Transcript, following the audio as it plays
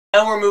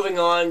Now we're moving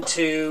on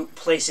to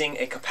placing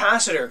a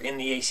capacitor in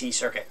the AC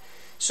circuit.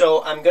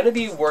 So I'm going to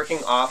be working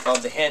off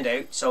of the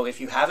handout. So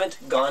if you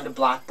haven't gone to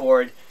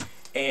Blackboard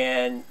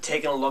and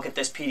taken a look at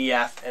this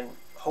PDF and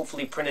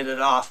hopefully printed it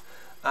off,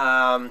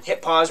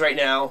 hit pause right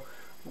now,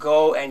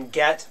 go and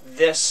get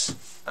this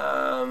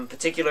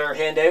particular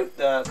handout,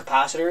 the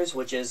capacitors,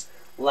 which is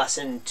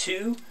lesson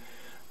 2,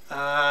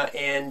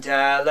 and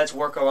let's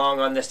work along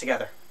on this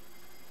together.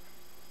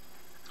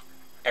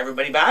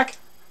 Everybody back?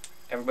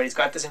 Everybody's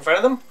got this in front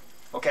of them?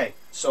 Okay,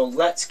 so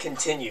let's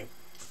continue.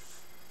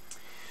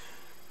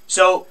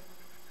 So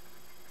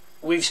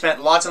we've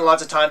spent lots and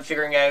lots of time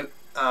figuring out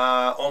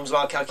Ohm's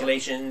law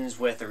calculations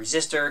with a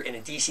resistor in a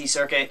DC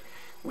circuit.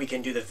 We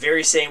can do the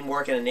very same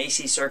work in an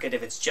AC circuit.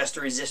 If it's just a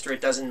resistor, it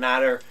doesn't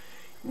matter.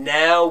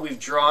 Now we've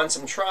drawn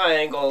some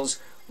triangles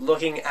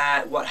looking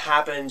at what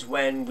happens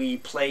when we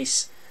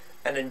place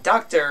an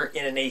inductor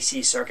in an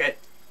AC circuit.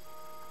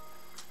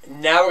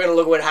 Now we're going to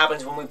look at what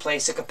happens when we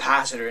place a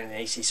capacitor in an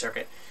AC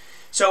circuit.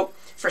 So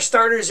for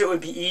starters, it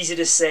would be easy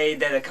to say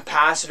that a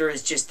capacitor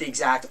is just the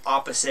exact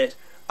opposite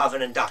of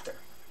an inductor.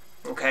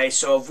 Okay,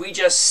 so if we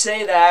just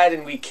say that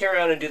and we carry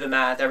on and do the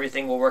math,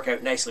 everything will work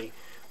out nicely.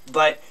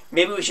 But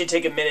maybe we should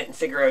take a minute and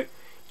figure out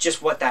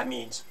just what that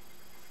means.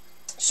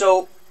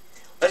 So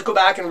let's go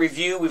back and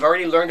review. We've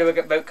already learned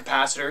about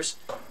capacitors.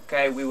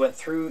 Okay, we went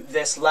through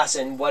this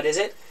lesson. What is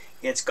it?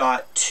 It's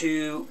got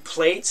two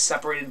plates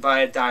separated by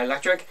a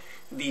dielectric.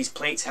 These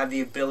plates have the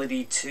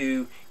ability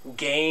to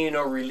gain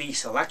or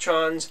release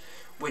electrons,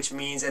 which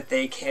means that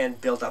they can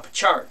build up a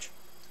charge.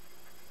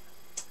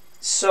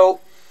 So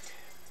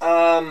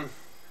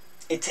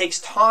it takes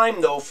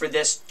time, though, for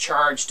this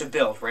charge to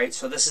build, right?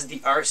 So this is the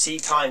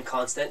RC time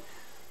constant.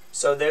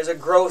 So there's a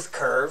growth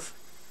curve,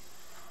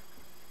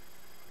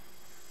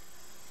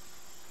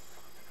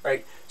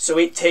 right? So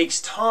it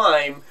takes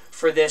time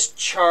for this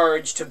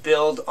charge to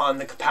build on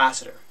the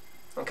capacitor,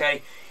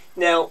 okay?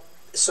 Now,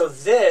 so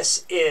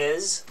this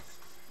is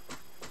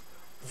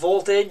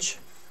voltage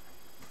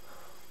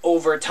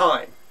over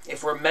time.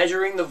 If we're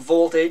measuring the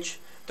voltage,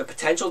 the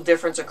potential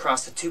difference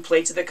across the two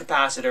plates of the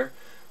capacitor,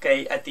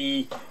 okay, at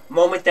the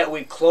moment that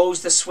we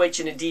close the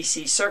switch in a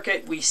DC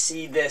circuit, we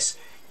see this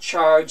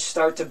charge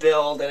start to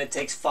build, and it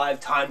takes 5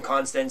 time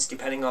constants,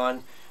 depending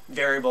on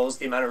variables,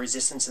 the amount of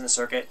resistance in the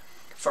circuit,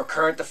 for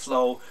current to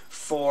flow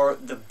for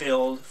the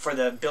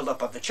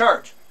buildup of the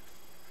charge.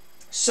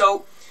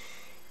 So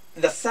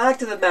the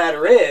fact of the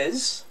matter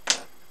is,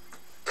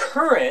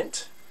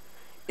 current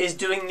is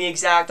doing the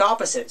exact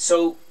opposite.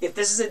 So if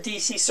this is a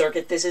DC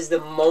circuit, this is the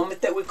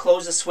moment that we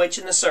close the switch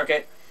in the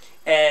circuit,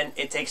 and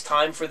it takes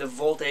time for the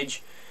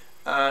voltage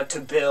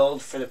to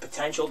build, for the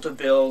potential to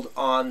build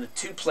on the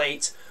two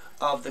plates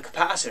of the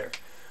capacitor.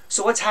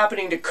 So what's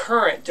happening to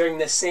current during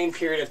this same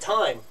period of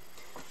time?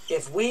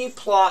 If we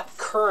plot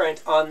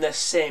current on this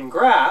same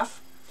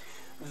graph,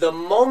 the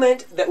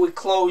moment that we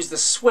close the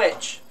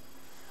switch,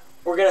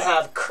 we're going to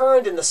have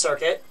current in the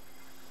circuit,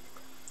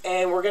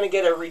 and we're going to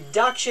get a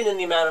reduction in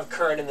the amount of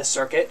current in the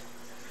circuit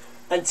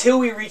until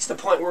we reach the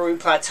point where we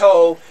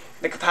plateau,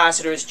 the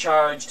capacitor is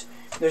charged,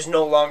 there's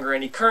no longer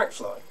any current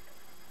flowing.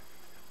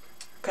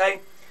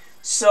 Okay,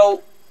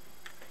 so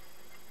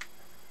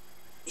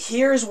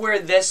here's where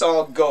this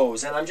all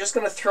goes, and I'm just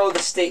going to throw the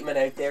statement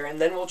out there, and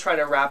then we'll try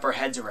to wrap our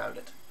heads around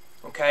it.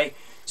 Okay,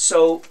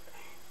 so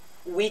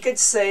we could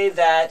say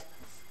that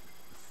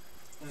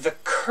the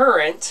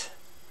current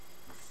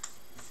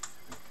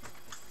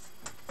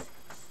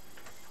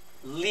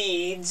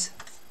leads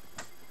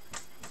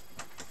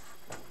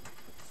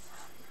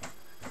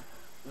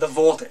the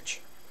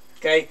voltage,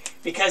 okay?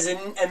 Because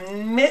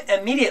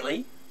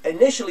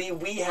initially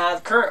we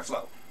have current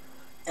flow,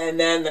 and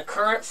then the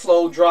current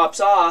flow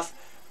drops off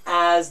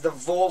as the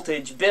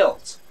voltage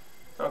builds,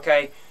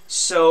 okay?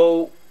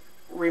 So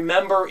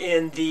remember,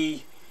 in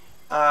the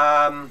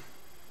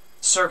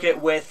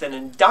circuit with an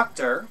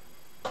inductor,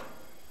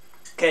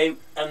 okay,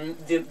 and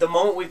the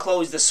moment we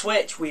closed the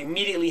switch, we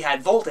immediately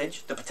had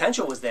voltage. The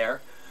potential was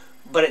there,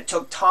 but it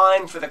took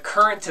time for the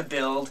current to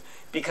build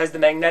because the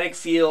magnetic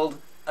field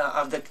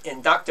of the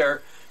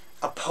inductor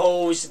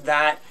opposed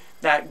that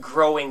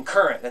growing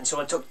current. And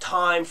so it took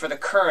time for the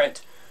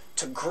current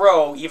to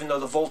grow, even though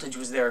the voltage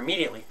was there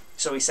immediately.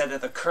 So we said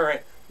that the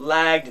current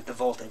lagged the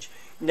voltage.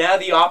 Now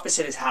the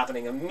opposite is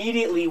happening.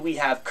 Immediately we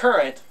have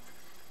current,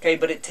 okay,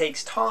 but it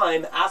takes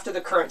time after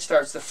the current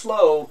starts to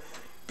flow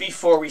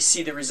before we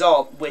see the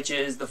result, which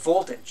is the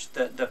voltage,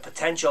 the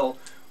potential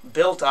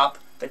built up,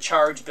 the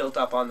charge built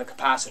up on the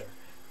capacitor.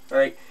 All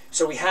right?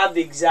 So we have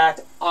the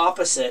exact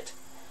opposite,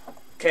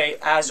 okay,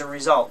 as a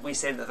result. We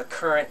say that the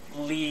current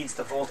leads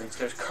the voltage.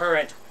 There's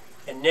current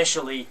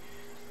initially,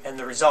 and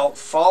the result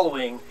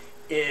following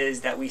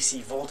is that we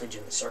see voltage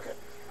in the circuit.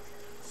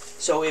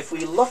 So if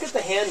we look at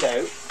the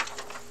handout,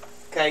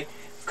 okay,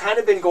 we've kind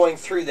of been going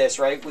through this,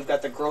 right? We've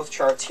got the growth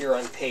charts here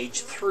on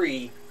page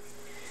 3.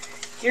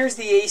 Here's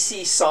the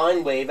AC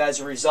sine wave as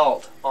a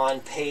result on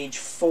page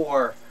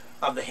 4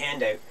 of the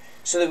handout.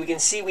 So that we can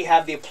see we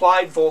have the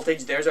applied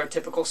voltage. There's our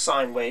typical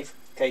sine wave,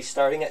 okay,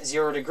 starting at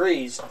 0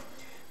 degrees.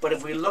 But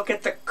if we look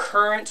at the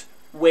current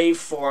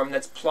waveform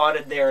that's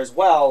plotted there as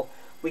well,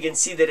 we can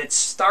see that it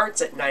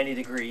starts at 90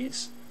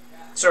 degrees.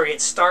 Sorry,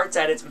 it starts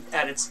at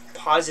its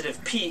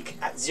positive peak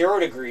at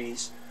 0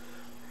 degrees,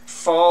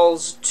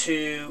 falls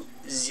to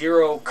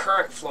 0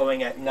 current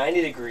flowing at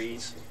 90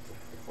 degrees,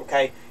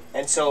 okay?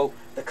 And so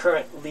the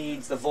current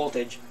leads the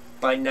voltage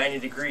by 90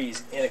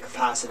 degrees in a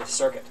capacitive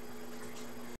circuit.